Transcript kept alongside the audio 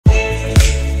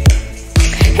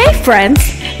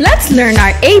friends, let's learn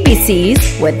our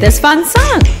ABCs with this fun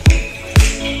song.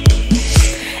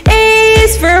 A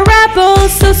is for apple,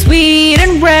 so sweet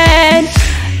and red.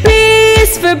 B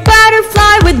is for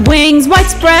butterfly with wings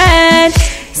widespread.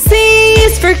 C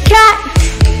is for cat,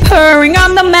 purring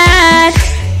on the mat.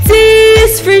 D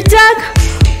is for duck,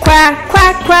 quack,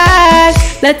 quack, quack.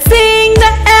 Let's sing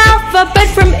the alphabet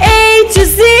from A to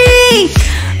Z.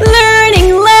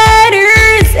 Learning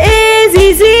letters is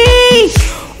easy,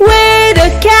 with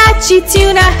a catchy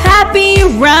tune, a happy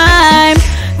rhyme.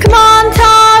 Come on,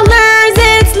 toddlers,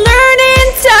 it's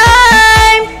learning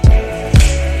time.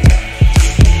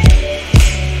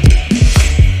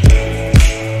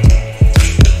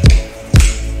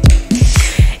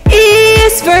 E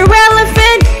is for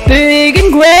elephant, big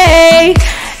and gray.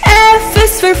 F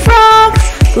is for frog,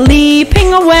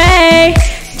 leaping away.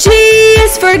 G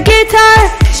is for guitar,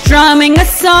 strumming a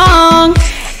song.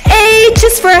 H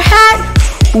is for hat,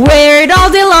 wear it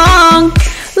all day long.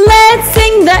 Let's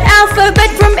sing the alphabet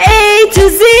from A to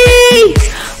Z.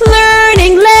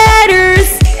 Learning letters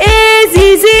is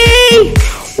easy,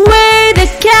 with a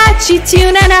catchy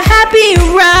tune and a happy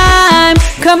rhyme.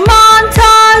 Come on,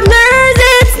 toddlers,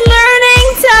 it's learning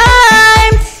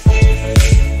time.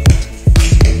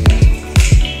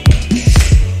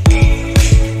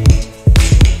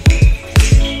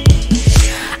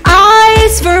 I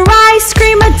is for ice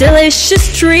cream, a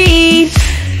delicious treat.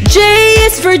 J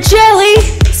is for jelly,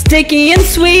 sticky and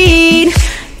sweet.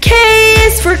 K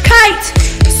is for kite,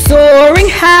 soaring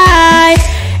high.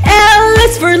 L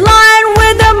is for lion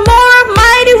with a more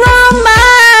mighty roll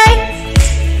my.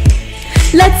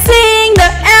 Let's sing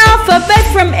the alphabet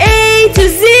from A to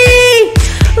Z.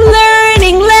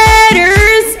 Learning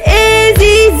letters is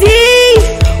easy,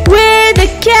 with a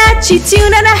catchy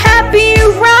tune and a happy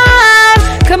rhyme.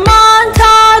 Come on,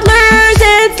 toddlers,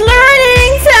 it's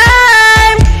learning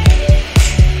time.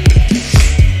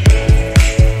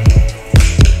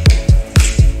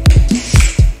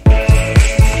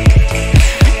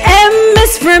 M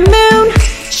is for moon,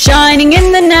 shining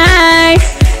in the night.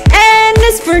 N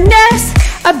is for nest,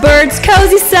 a bird's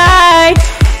cozy side.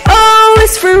 O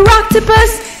is for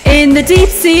octopus in the deep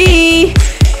sea.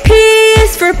 P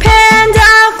is for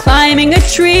panda, climbing a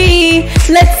tree.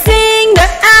 Let's sing the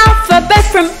alphabet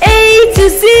from A to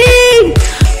Z.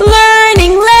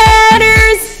 Learning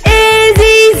letters is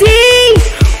easy,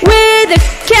 with a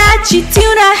catchy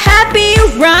tune, a happy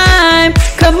rhyme.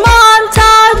 Come on,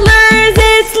 toddlers,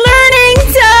 it's learning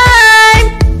time.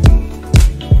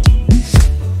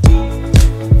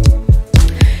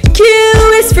 Q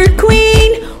is for queen,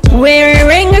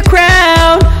 wearing a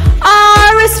crown.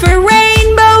 R is for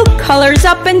rainbow, colors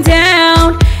up and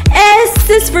down. S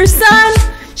is for sun,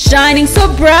 shining so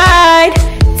bright.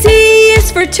 T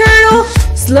is for turtle,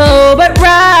 slow but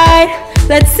right.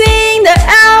 Let's sing the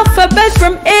alphabet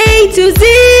from A to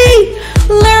Z.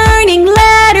 Learning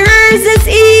letters is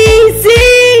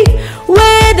easy,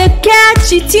 with a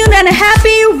catchy tune and a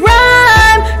happy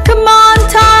rhyme. Come on,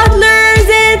 toddlers,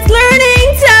 it's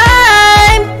learning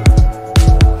time.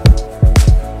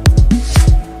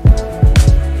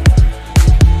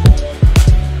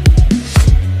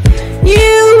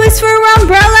 U is for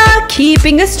umbrella,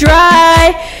 keeping us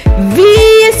dry. V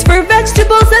is for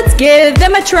vegetables, let's give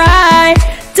them a try.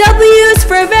 W is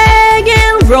for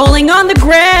wagon, rolling on the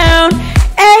ground.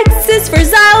 X is for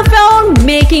xylophone,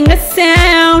 making a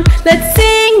sound. Let's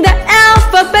sing the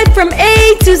alphabet from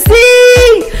A to Z.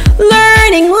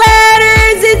 Learning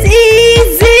letters is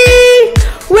easy,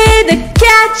 with a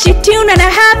catchy tune and a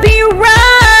happy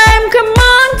rhyme. Come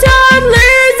on,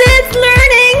 toddlers, it's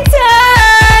learning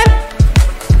time.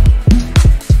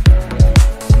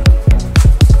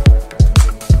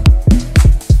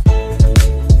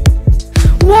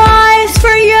 Y is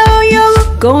for yo-yo,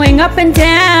 going up and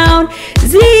down.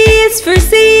 Z is for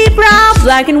zebra,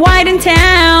 black and white in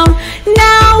town.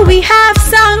 Now we have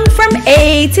sung from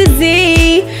A to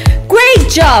Z. Great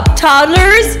job,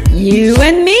 toddlers, you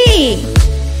and me.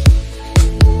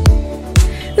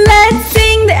 Let's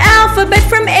sing the alphabet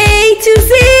from A to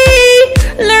Z.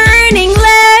 Learning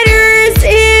letters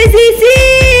is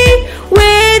easy,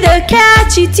 with a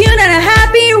catchy tune and a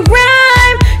happy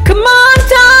rhyme. Come on,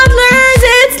 toddlers,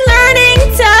 it's learning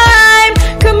time.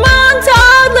 Come on,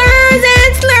 toddlers,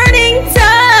 it's learning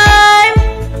time.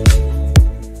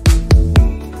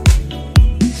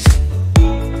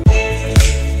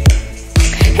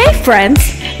 Hey friends,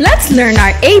 let's learn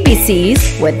our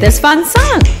ABCs with this fun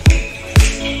song.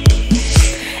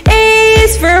 A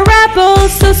is for apple,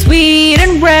 so sweet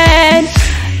and red.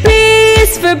 B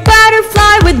is for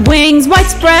butterfly with wings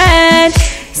widespread.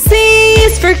 C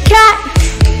is for cat,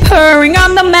 purring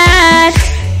on the mat.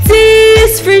 D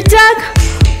for duck,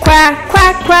 quack,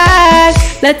 quack, quack.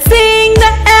 Let's sing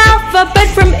the alphabet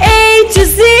from A to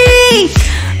Z.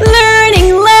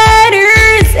 Learning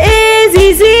letters is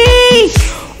easy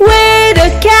with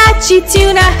a catchy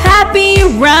tune, a happy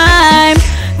rhyme.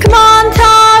 Come on,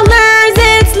 toddlers,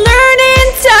 it's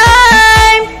learning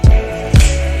time.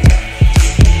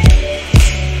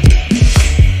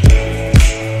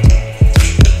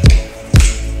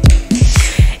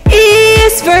 E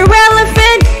is for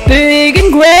elephant, big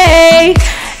and gray.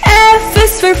 F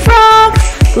is for frog,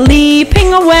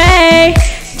 leaping away.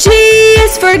 G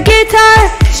is for guitar,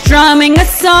 strumming a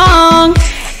song.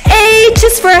 H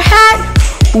is for hat,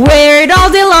 wear it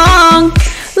all day long.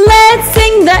 Let's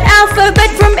sing the alphabet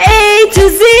from A to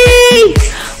Z.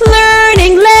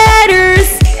 Learning letters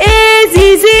is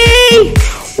easy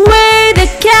with a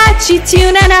catchy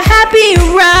tune and a happy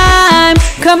rhyme.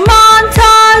 Come on,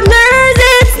 toddlers,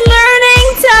 it's learning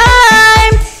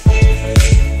time.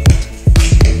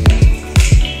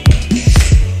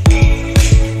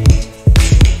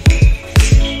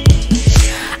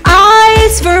 I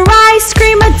is for ice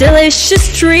cream, a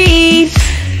delicious treat.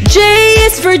 J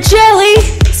is for jelly,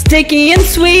 sticky and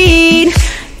sweet.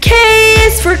 K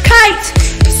is for kite,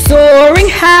 soaring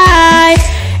high.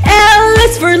 L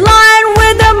is for lion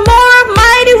with a more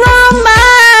mighty roar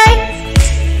my.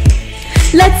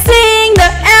 Let's sing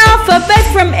the alphabet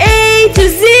from A to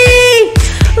Z.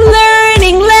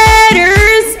 Learning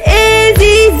letters is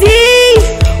easy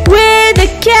with a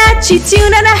catchy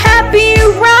tune and a happy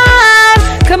rhyme.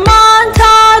 Come on,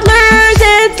 toddlers,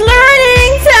 it's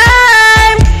learning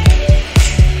time.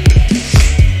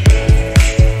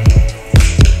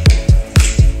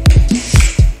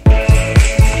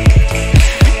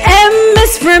 M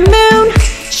is for moon,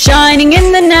 shining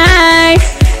in the night.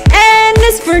 N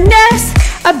is for nest,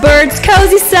 a bird's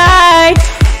cozy side.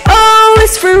 O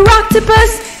is for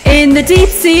octopus in the deep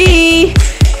sea.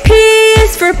 P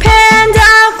is for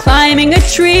panda, climbing a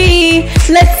tree.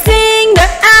 Let's sing the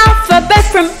alphabet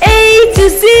from A to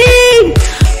Z.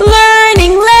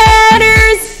 Learning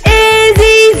letters is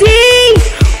easy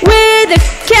with a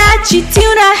catchy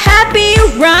tune, a happy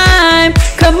rhyme.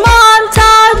 Come on,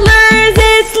 toddlers,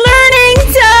 it's learning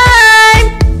time.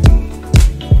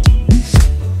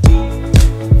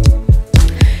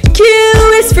 Q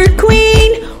is for queen,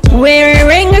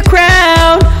 wearing a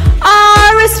crown.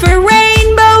 R is for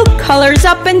rainbow, colors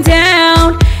up and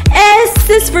down. S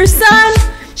is for sun,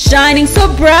 shining so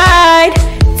bright.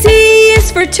 T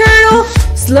is for turtle,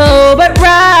 slow but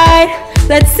right.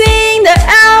 Let's sing the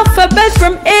alphabet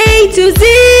from A to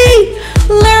Z.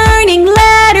 Learning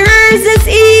letters is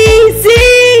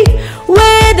easy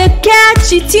with a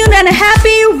catchy tune and a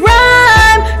happy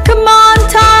rhyme. Come on,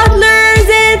 toddlers,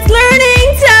 it's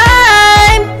learning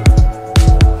time.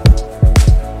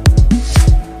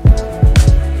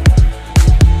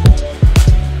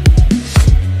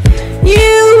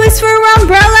 U is for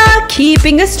umbrella,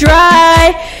 keeping us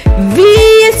dry. V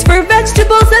is for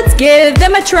vegetables, let's give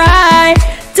them a try.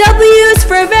 W is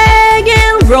for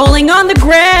wagon, rolling on the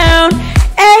ground.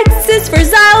 X is for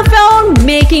xylophone,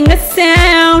 making a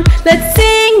sound. Let's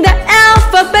sing the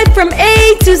alphabet from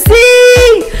A to Z.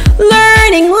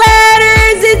 Learning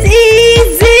letters is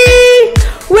easy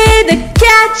with a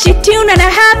catchy tune and a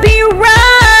happy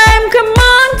rhyme. Come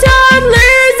on,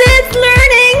 toddlers, it's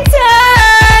learning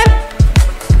time.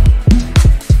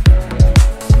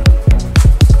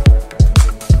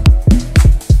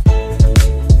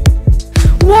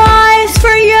 Y is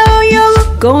for yo-yo,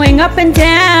 going up and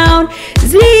down.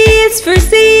 Z is for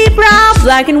zebra,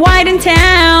 black and white in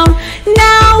town.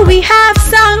 Now we have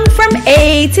sung from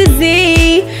A to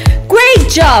Z. Great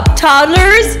job,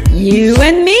 toddlers, you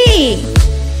and me.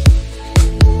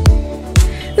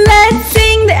 Let's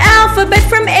sing the alphabet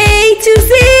from A to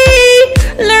Z.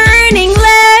 Learning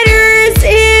letters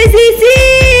is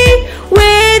easy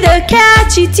with a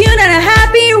catchy tune and a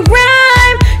happy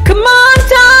rhyme. Come on,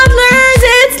 toddlers,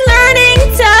 it's learning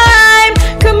time.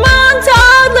 Come on,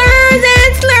 toddlers,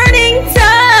 it's learning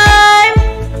time.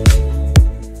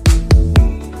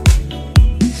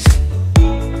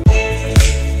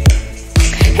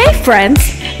 Hey friends,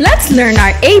 let's learn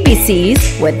our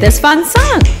ABCs with this fun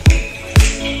song.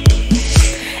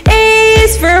 A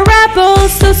is for apple,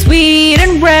 so sweet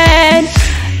and red.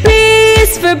 B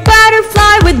is for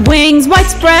butterfly with wings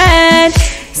widespread.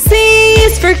 C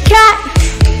is for cat,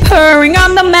 purring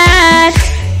on the mat.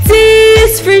 D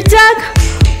is for duck,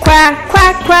 quack,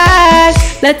 quack, quack.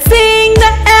 Let's sing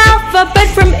the alphabet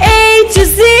from A to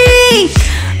Z.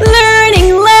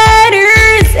 Learning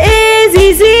letters is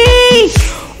easy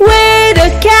with a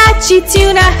catchy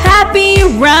tune, a happy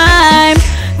rhyme.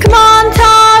 Come on,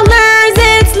 toddlers,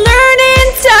 it's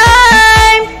learning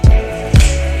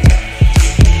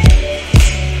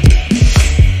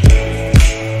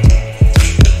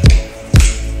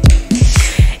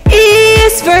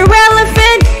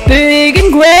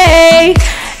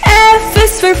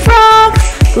for frog,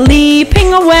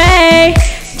 leaping away.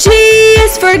 G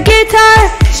is for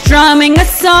guitar, strumming a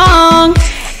song.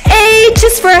 H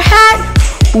is for hat,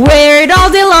 wear it all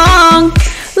day long.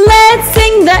 Let's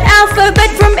sing the alphabet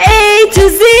from A to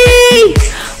Z.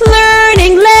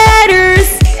 Learning letters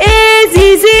is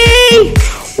easy,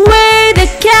 with a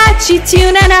catchy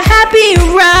tune and a happy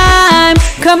rhyme.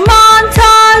 Come on,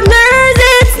 toddlers,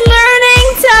 it's learning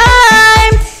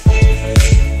time.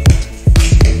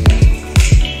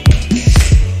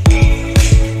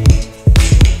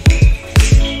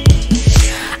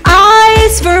 I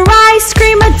is for ice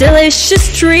cream, a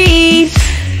delicious treat.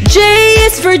 J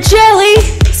is for jelly,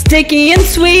 sticky and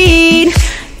sweet.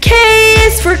 K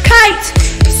is for kite,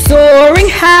 soaring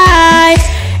high.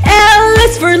 L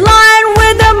is for lion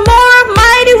with a more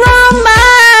mighty roar.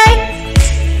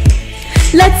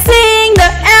 Let's sing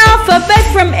the alphabet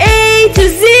from A to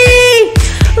Z.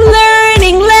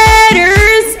 Learning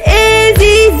letters is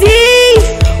easy,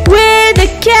 with a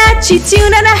catchy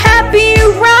tune and a happy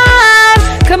rhyme.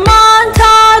 Come on,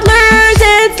 toddlers,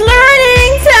 it's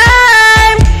learning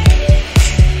time.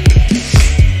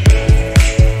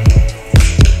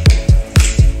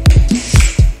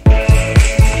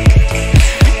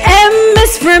 M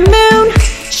is for moon,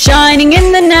 shining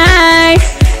in the night.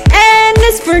 N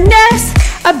is for nest,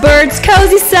 a bird's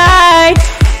cozy side.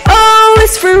 O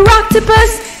is for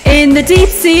octopus in the deep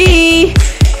sea.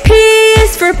 P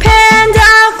is for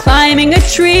panda, climbing a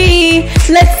tree.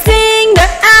 Let's sing the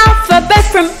alphabet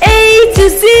from A to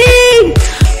Z.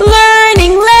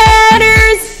 Learning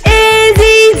letters is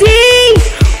easy,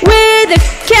 with a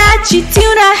catchy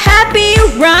tune, a happy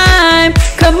rhyme.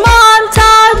 Come on,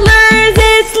 toddlers,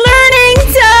 it's learning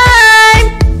time.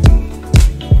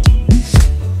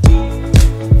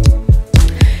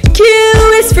 Q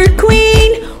is for queen,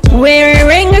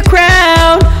 wearing a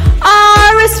crown.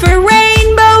 R is for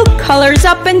rainbow, colors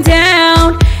up and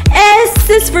down. S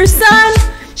is for sun,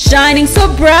 shining so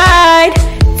bright.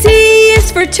 T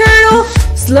is for turtle,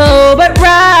 slow but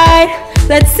right.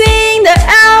 Let's sing the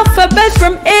alphabet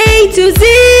from A to Z.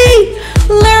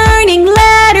 Learning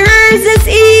letters is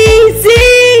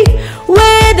easy,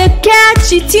 with a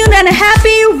catchy tune and a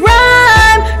happy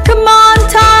rhyme. Come on,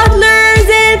 toddlers,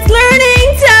 it's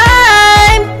learning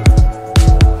time.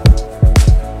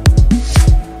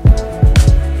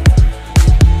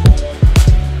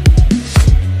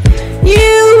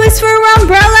 U is for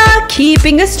umbrella,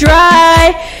 keeping us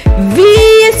dry. V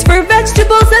is for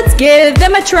vegetables, let's give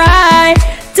them a try.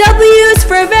 W is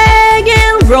for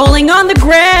wagon, rolling on the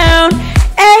ground.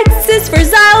 X is for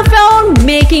xylophone,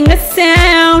 making a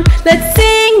sound. Let's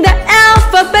sing the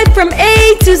alphabet from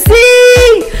A to Z.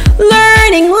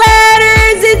 Learning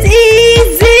letters is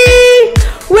easy,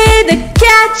 with a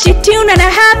catchy tune and a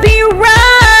happy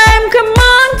rhyme. Come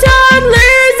on,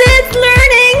 toddlers, it's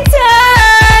learning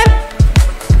time.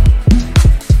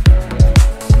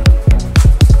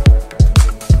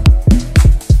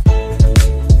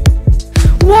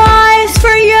 Y is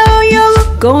for yo-yo,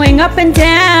 going up and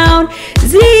down.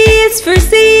 Z is for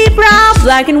zebra,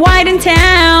 black and white in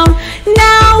town.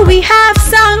 Now we have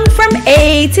sung from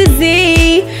A to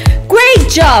Z. Great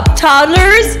job,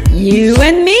 toddlers, you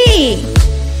and me.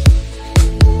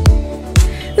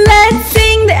 Let's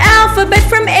sing the alphabet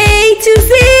from A to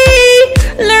Z.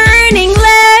 Learning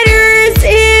letters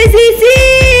is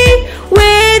easy,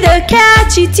 with a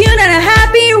catchy tune and a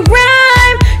happy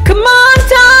rhyme. Come on,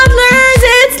 toddlers,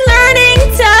 it's learning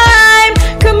time.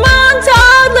 Come on,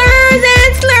 toddlers,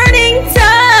 it's learning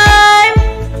time.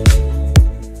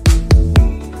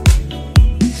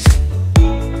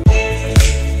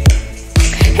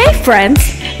 Hey friends,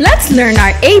 let's learn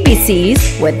our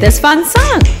ABCs with this fun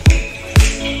song.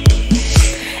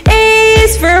 A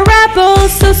is for apple,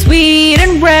 so sweet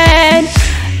and red.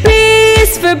 B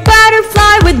is for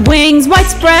butterfly with wings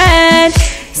widespread.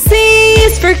 C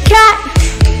is for cat,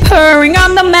 purring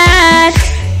on the mat.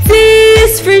 D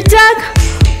is for duck,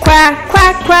 quack,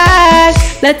 quack, quack.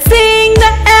 Let's sing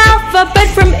the alphabet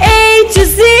from A to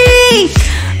Z.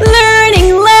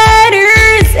 Learning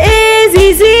letters is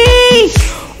easy,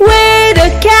 with a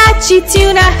catchy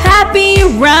tune, a happy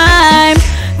rhyme.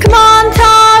 Come on,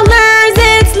 toddlers,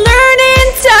 it's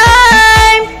learning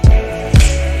time.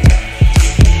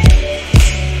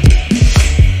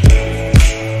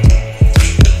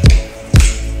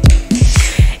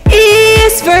 E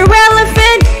is for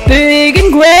elephant, big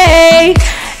and gray.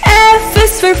 F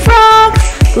is for frog,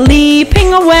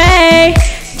 leaping away.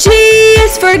 G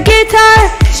is for guitar,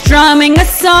 strumming a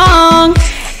song.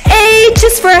 H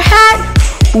is for hat,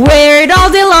 wear it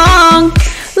all day long.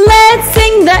 Let's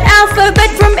sing the alphabet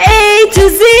from A to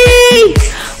Z.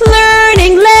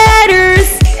 Learning letters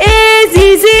is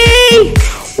easy,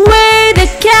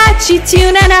 catchy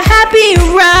tune and a happy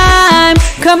rhyme.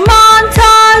 Come on,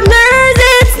 toddlers,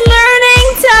 it's learning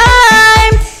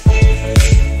time.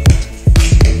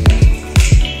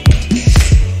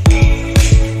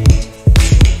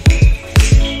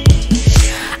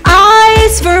 I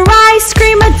is for ice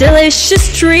cream, a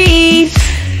delicious treat.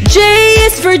 J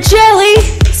is for jelly,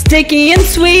 sticky and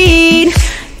sweet.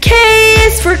 K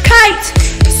is for kite,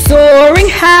 soaring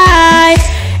high.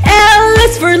 L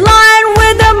is for lion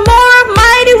with a more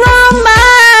mighty roar.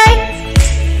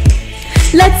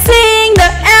 Let's sing the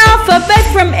alphabet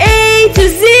from A to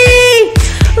Z.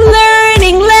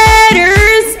 Learning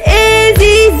letters is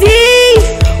easy,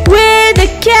 with a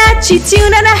catchy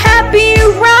tune and a happy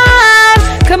rhyme.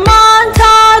 Come on,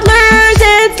 toddlers,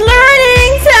 it's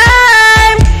learning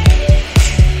time.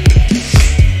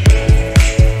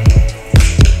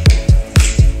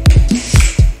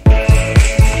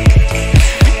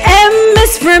 M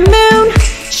is for moon,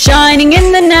 shining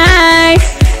in the night.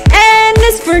 N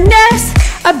is for nest,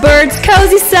 a bird's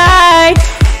cozy side.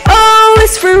 O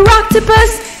is for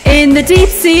octopus in the deep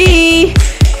sea.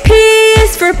 P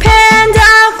is for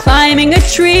panda, climbing a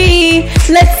tree.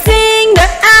 Let's sing the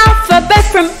alphabet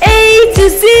from A to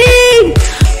Z.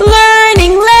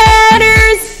 Learning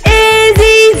letters is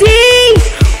easy,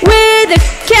 with a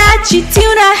catchy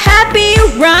tune, a happy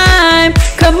rhyme.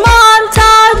 Come on,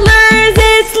 toddlers,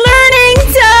 it's learning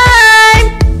time.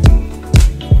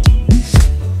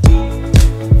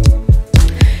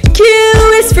 Q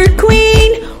is for queen,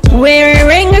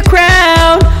 wearing a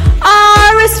crown.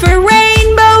 R is for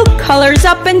rainbow, colors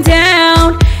up and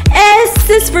down. S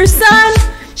is for sun,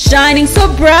 shining so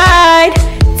bright.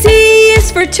 T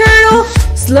is for turtle,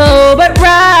 slow but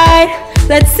right.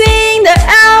 Let's sing the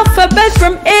alphabet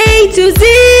from A to Z.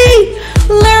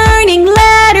 Learning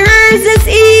letters is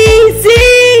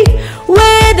easy,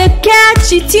 with a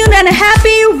catchy tune and a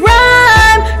happy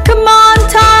rhyme. Come on,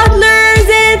 toddlers,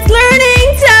 it's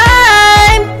learning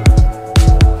time.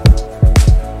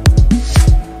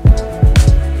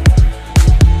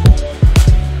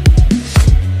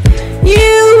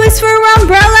 U is for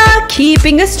umbrella,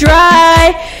 keeping us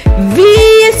dry. V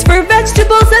is for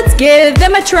vegetables, let's give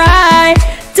them a try.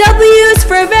 W is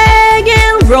for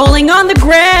wagon, rolling on the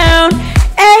ground.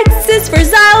 X is for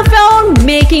xylophone,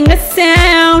 making a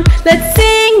sound. Let's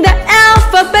sing the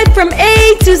alphabet from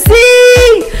A to Z.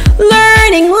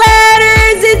 Learning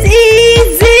letters is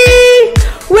easy,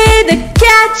 with a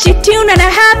catchy tune and a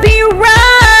happy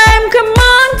rhyme. Come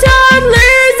on,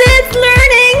 toddlers, it's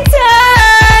learning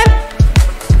time.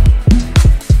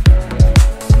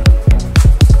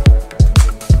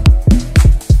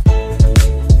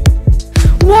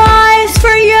 Y is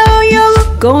for yo-yo,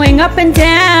 going up and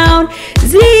down.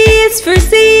 Z is for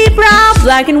zebra,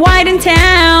 black and white in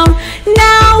town.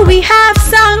 Now we have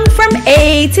sung from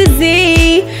A to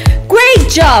Z. Great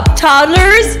job,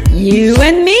 toddlers, you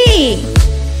and me.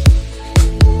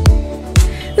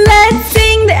 Let's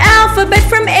sing the alphabet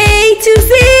from A to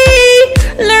Z.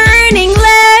 Learning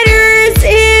letters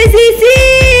is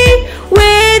easy,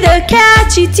 with a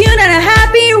catchy tune and a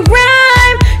happy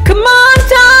rhyme. Come on,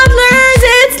 toddlers,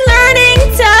 it's learning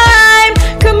time.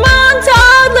 Come on,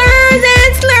 toddlers,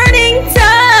 it's learning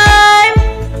time.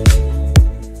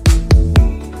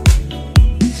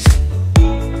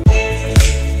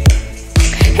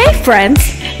 Hey friends,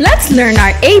 let's learn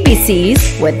our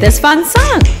ABCs with this fun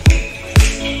song.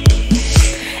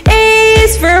 A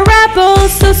is for apple,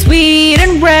 so sweet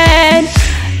and red.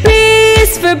 B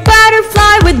is for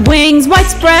butterfly with wings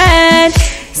widespread.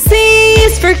 C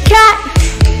is for cat,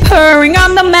 purring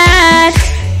on the mat.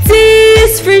 D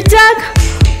is for duck,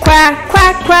 quack,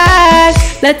 quack, quack.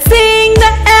 Let's sing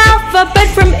the alphabet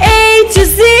from A to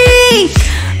Z.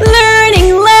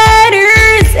 Learning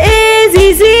letters is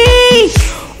easy,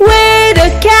 with a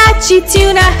catchy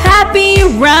tune, a happy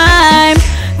rhyme.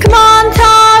 Come on,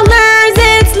 toddlers,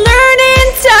 it's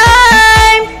learning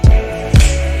time.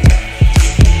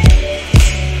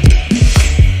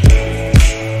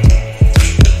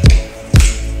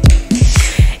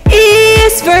 E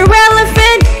is for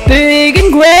elephant, big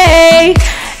and gray.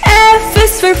 F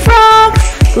is for frog,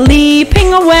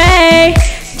 leaping away.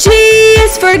 G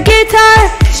is for guitar,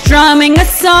 strumming a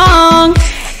song.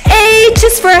 H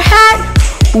is for hat,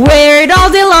 wear it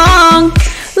all day long.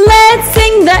 Let's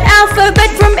sing the alphabet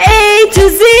from A to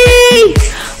Z.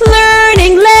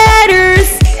 Learning letters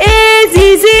is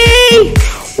easy,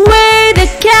 with a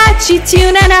catchy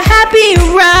tune and a happy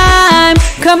rhyme.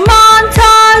 Come on,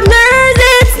 toddlers,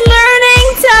 it's learning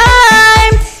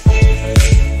time.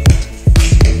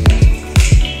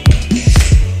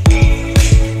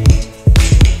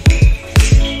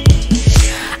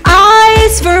 I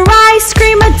is for ice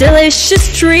cream, a delicious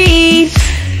treat.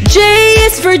 J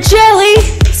is for jelly,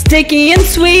 sticky and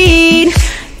sweet.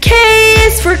 K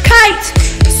is for kite,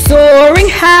 soaring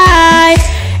high.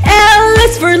 L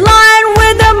is for lion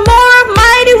with a more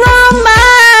mighty roar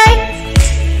might.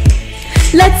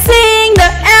 Let's sing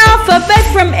the alphabet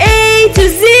from A to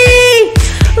Z.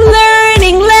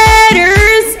 Learning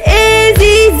letters is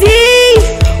easy,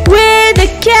 with a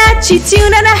catchy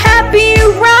tune and a happy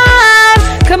rhyme.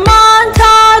 Come on,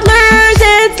 toddlers,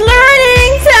 it's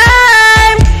learning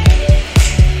time.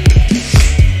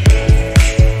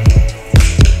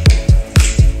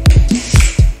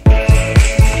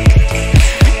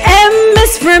 M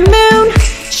is for moon,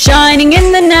 shining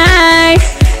in the night.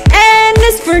 N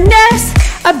is for nest,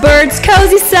 a bird's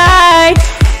cozy side.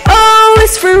 O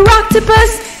is for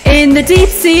octopus in the deep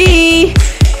sea.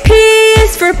 P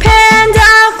is for panda,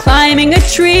 climbing a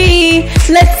tree.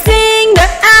 Let's sing the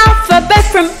alphabet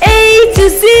from A to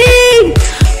Z.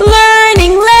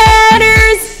 Learning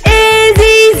letters is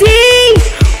easy,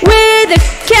 with a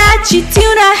catchy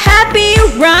tune, a happy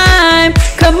rhyme.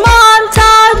 Come on,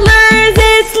 toddlers,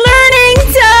 it's learning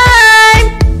time.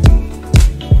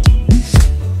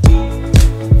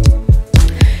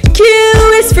 Q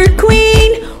is for queen,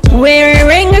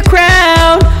 wearing a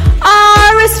crown.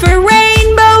 R is for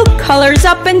rainbow, colors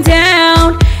up and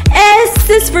down. S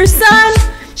is for sun,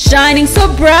 shining so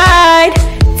bright.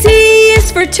 T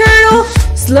is for turtle,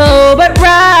 slow but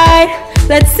right.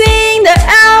 Let's sing the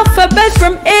alphabet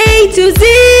from A to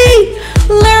Z.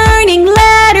 Learning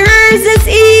letters is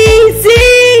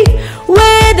easy,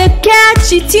 with a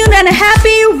catchy tune and a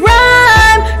happy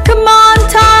rhyme. Come on,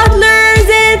 toddlers,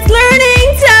 it's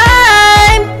learning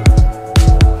time.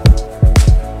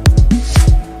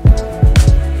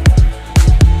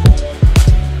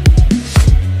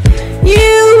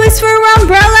 U is for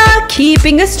umbrella,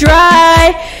 keeping us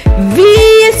dry. V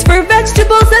is for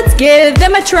vegetables, let's give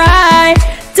them a try.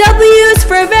 W is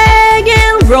for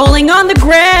wagon, rolling on the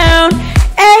ground.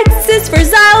 X is for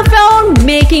xylophone,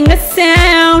 making a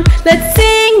sound. Let's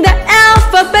sing the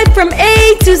alphabet from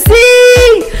A to Z.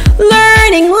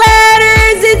 Learning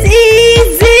letters is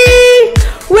easy,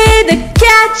 with a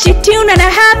catchy tune and a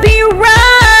happy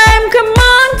rhyme. Come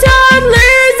on,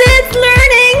 toddlers, it's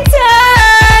learning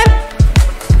time.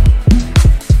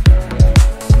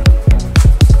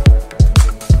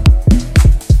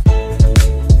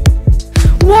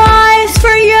 Y is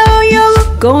for yo-yo,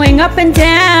 going up and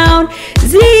down.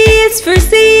 Z is for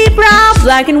zebra,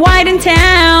 black and white in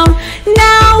town.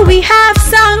 Now we have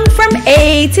sung from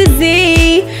A to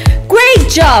Z. Great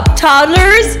job,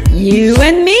 toddlers, you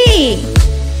and me.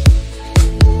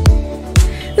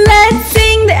 Let's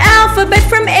sing the alphabet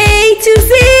from A to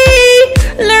Z.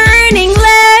 Learning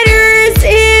letters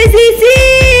is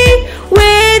easy,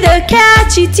 with a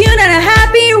catchy tune and a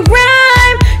happy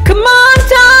rhyme. Come on,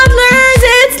 toddlers,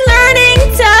 it's learning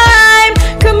time.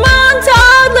 Come on,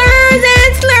 toddlers,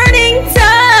 it's learning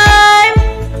time.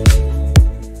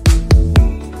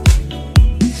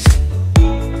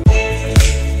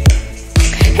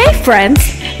 Hey friends,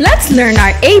 let's learn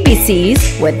our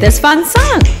ABCs with this fun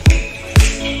song.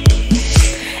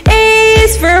 A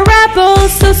is for apple,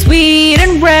 so sweet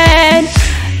and red.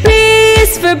 B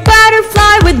is for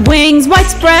butterfly with wings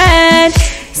widespread.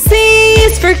 C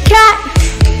is for cat,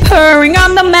 purring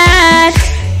on the mat.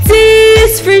 D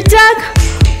is for duck,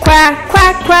 quack,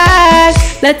 quack, quack.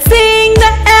 Let's sing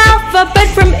the alphabet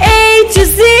from A to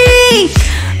Z.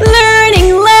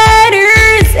 Learning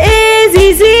letters is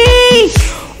easy,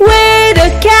 with a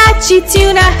catchy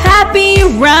tune, a happy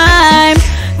rhyme.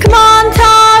 Come on,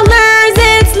 toddlers,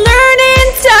 it's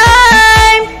learning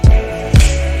time.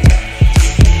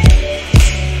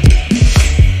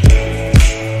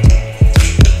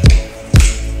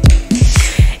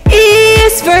 E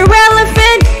is for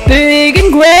elephant, big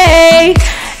and gray.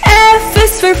 F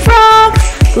is for frog,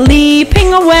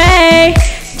 leaping away.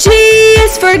 G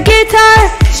is for guitar,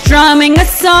 strumming a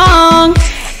song.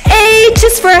 H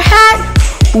is for hat,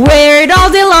 wear it all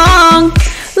day long.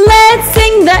 Let's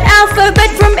sing the alphabet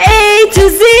from A to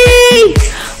Z.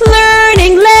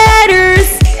 Learning letters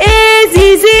is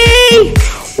easy,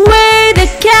 with a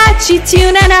catchy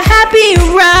tune and a happy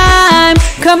rhyme.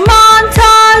 Come on,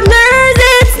 toddlers,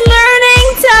 it's learning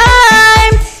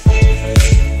time.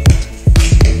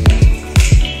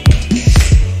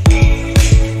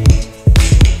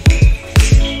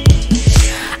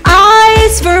 I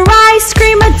is for ice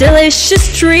cream, a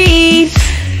delicious treat.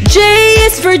 J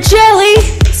is for jelly,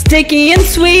 sticky and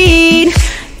sweet.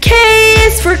 K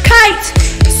is for kite,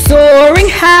 soaring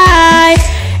high.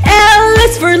 L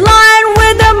is for lion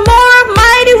with a more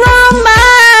mighty roar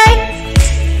might.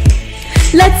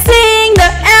 Let's sing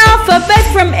the alphabet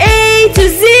from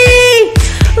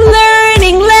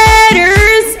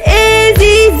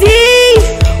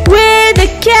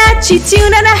catchy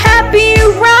tune and a happy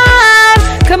rhyme.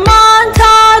 Come on,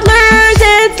 toddlers,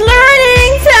 it's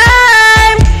learning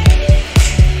time.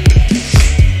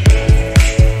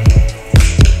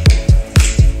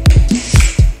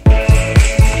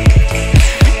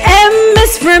 M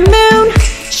is for moon,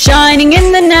 shining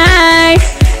in the night.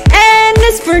 N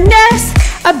is for nest,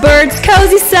 a bird's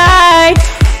cozy side.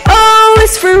 O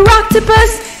is for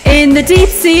octopus in the deep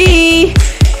sea.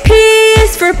 P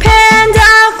is for panda,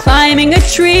 climbing a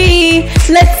tree.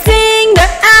 Let's sing the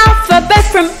alphabet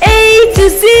from A to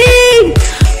Z.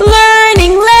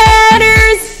 Learning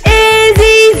letters is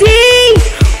easy,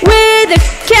 with a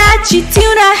catchy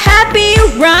tune, a happy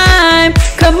rhyme.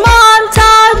 Come on,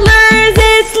 toddlers,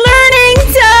 it's learning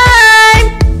time.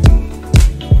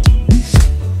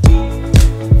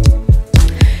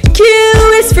 Q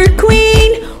is for queen,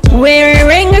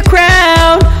 wearing a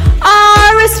crown.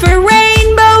 R is for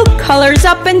rainbow, colors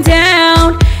up and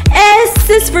down. S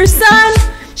is for sun,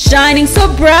 shining so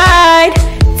bright.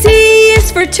 T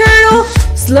is for turtle,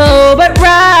 slow but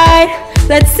right.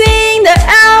 Let's sing the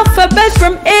alphabet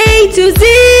from A to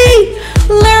Z.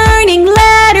 Learning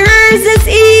letters is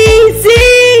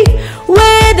easy,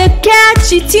 with a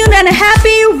catchy tune and a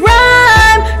happy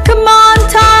rhyme. Come on,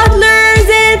 toddlers,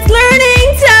 it's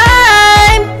learning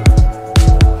time.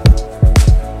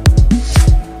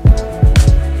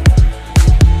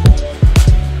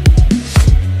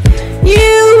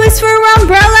 U is for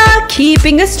umbrella,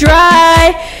 keeping us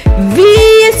dry. V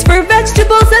is for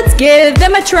vegetables, let's give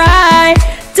them a try.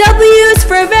 W is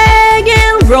for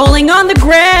wagon, rolling on the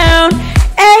ground.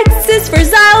 X is for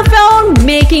xylophone,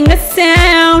 making a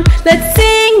sound. Let's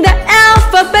sing the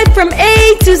alphabet from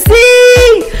A to Z.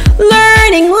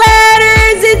 Learning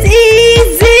letters is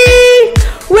easy,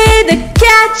 with a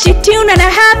catchy tune and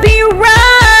a happy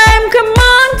rhyme. Come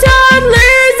on,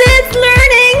 toddlers, it's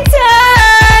learning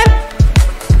time.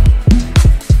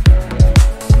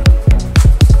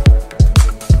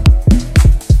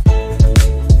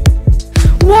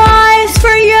 Y is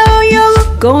for yo-yo,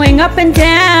 going up and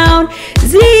down.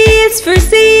 Z is for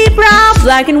zebra,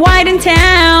 black and white in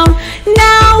town.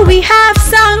 Now we have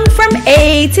sung from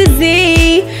A to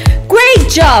Z. Great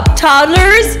job,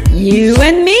 toddlers, you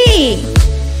and me.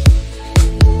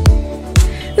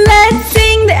 Let's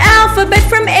sing the alphabet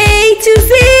from A to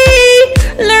Z.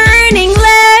 Learning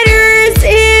letters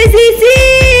is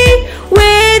easy,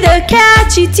 with a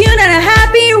catchy tune and a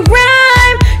happy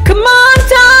rhyme. Come on,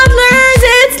 toddlers,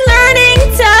 it's learning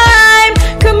time.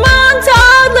 Come on,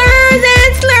 toddlers,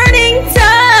 it's learning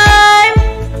time.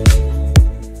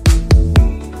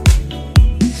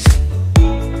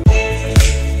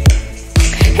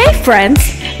 Hey friends,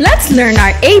 let's learn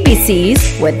our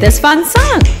ABCs with this fun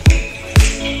song.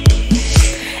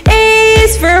 A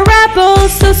is for apple,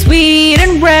 so sweet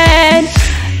and red.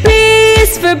 B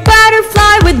is for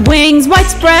butterfly with wings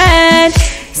widespread.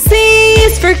 C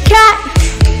is for cat,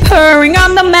 purring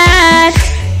on the mat.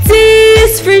 D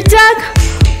is for duck,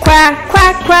 quack,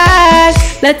 quack, quack.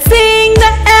 Let's sing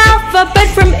the alphabet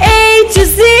from A to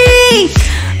Z.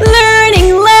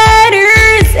 Learning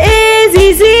letters is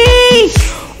easy,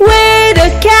 with a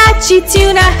catchy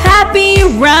tune, a happy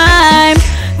rhyme.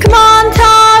 Come on,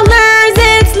 toddlers,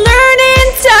 it's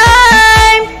learning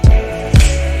time.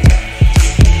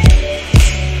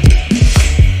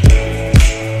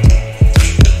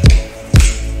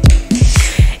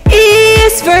 E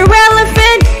is for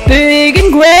elephant, big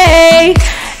and gray.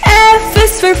 F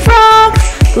is for frog,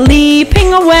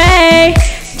 leaping away.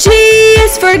 G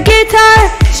is for guitar,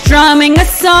 strumming a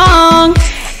song.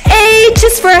 H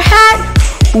is for hat,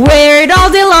 wear it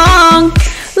all day long.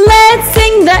 Let's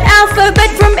sing the alphabet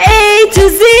from A to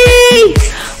Z.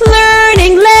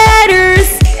 Learning letters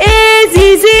is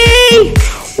easy,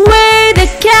 with a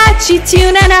catchy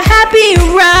tune and a happy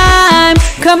rhyme.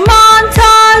 Come on,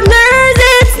 toddlers,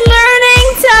 it's learning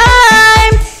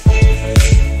time.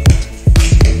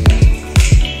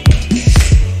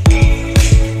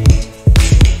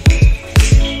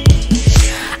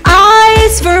 I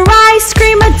is for ice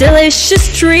cream, a delicious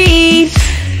treat.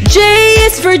 J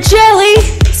is for jelly,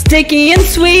 sticky and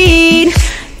sweet.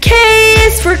 K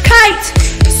is for kite,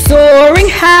 soaring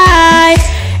high.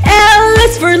 L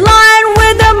is for lion,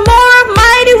 with a more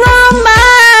mighty roar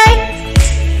might.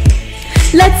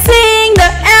 Let's sing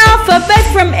the alphabet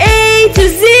from A to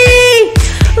Z.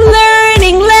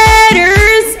 Learning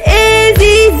letters is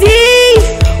easy,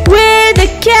 with a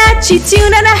catchy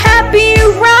tune and a happy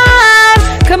rhyme.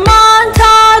 Come on,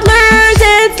 toddlers,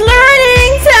 it's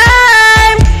learning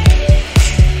time.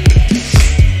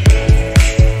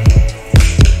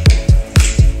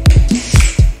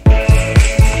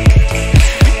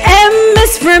 M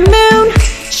is for moon,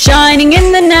 shining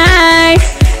in the night.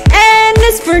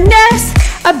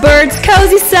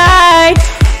 cozy side.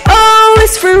 O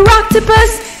is for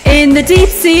octopus in the deep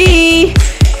sea.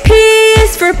 P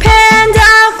is for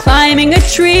panda climbing a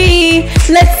tree.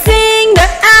 Let's sing the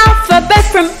alphabet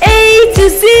from A to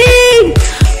Z.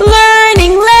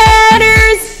 Learning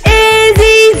letters is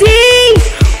easy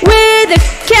with a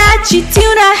catchy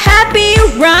tune, a happy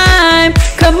rhyme.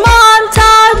 Come on,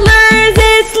 toddlers,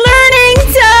 it's learning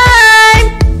time.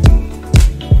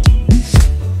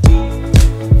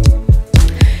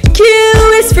 Q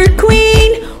is for queen,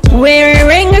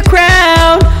 wearing a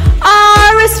crown.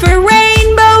 R is for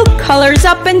rainbow, colors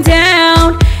up and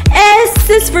down. S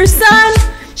is for sun,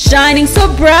 shining so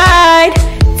bright.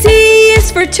 T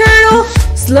is for turtle,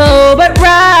 slow but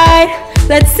right.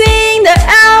 Let's sing the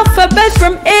alphabet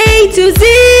from A to Z.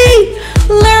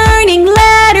 Learning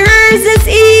letters is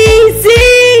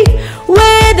easy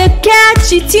with a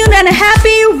catchy tune and a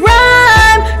happy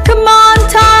rhyme. Come on,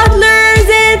 toddlers,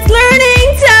 it's learning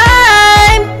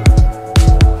time.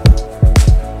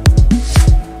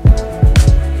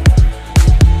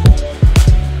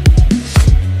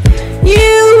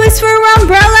 U is for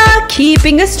umbrella,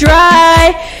 keeping us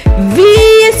dry. V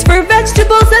is for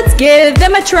vegetables, let's give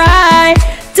them a try.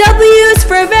 W is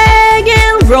for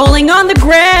wagon, rolling on the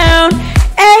ground.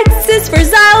 X is for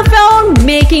xylophone,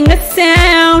 making a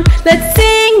sound. Let's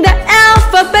sing the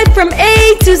alphabet from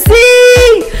A to Z.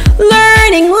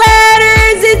 Learning letters